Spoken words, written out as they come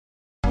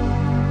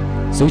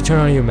So you turn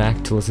on your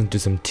Mac to listen to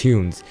some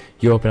tunes,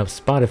 you open up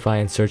Spotify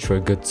and search for a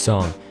good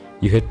song,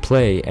 you hit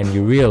play and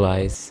you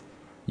realize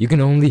you can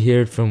only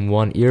hear it from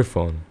one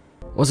earphone.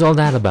 What's all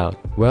that about?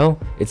 Well,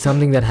 it's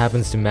something that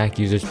happens to Mac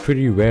users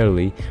pretty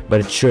rarely,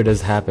 but it sure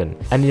does happen,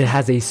 and it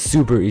has a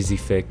super easy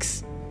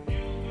fix.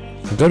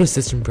 Go to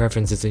System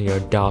Preferences in your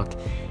dock.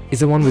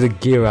 It's the one with a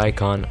gear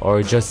icon,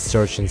 or just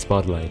search in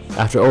Spotlight.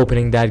 After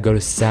opening that, go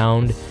to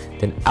Sound,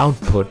 then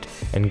Output,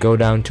 and go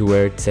down to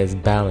where it says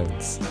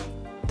Balance.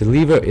 The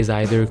lever is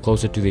either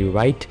closer to the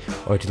right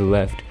or to the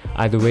left.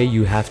 Either way,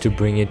 you have to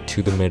bring it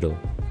to the middle.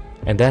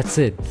 And that's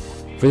it.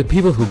 For the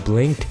people who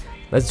blinked,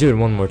 let's do it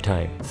one more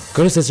time.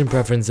 Go to System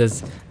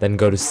Preferences, then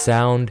go to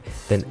Sound,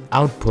 then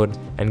Output,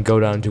 and go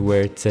down to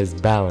where it says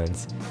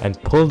Balance,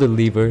 and pull the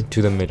lever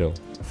to the middle,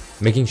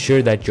 making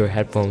sure that your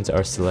headphones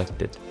are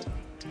selected.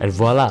 And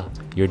voila,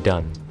 you're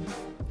done.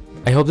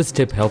 I hope this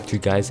tip helped you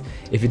guys.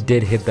 If it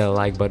did, hit that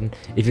like button.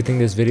 If you think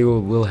this video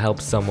will help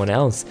someone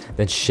else,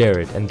 then share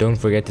it, and don't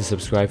forget to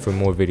subscribe for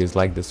more videos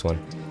like this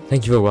one.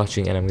 Thank you for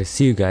watching, and I'm going to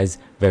see you guys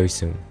very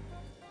soon.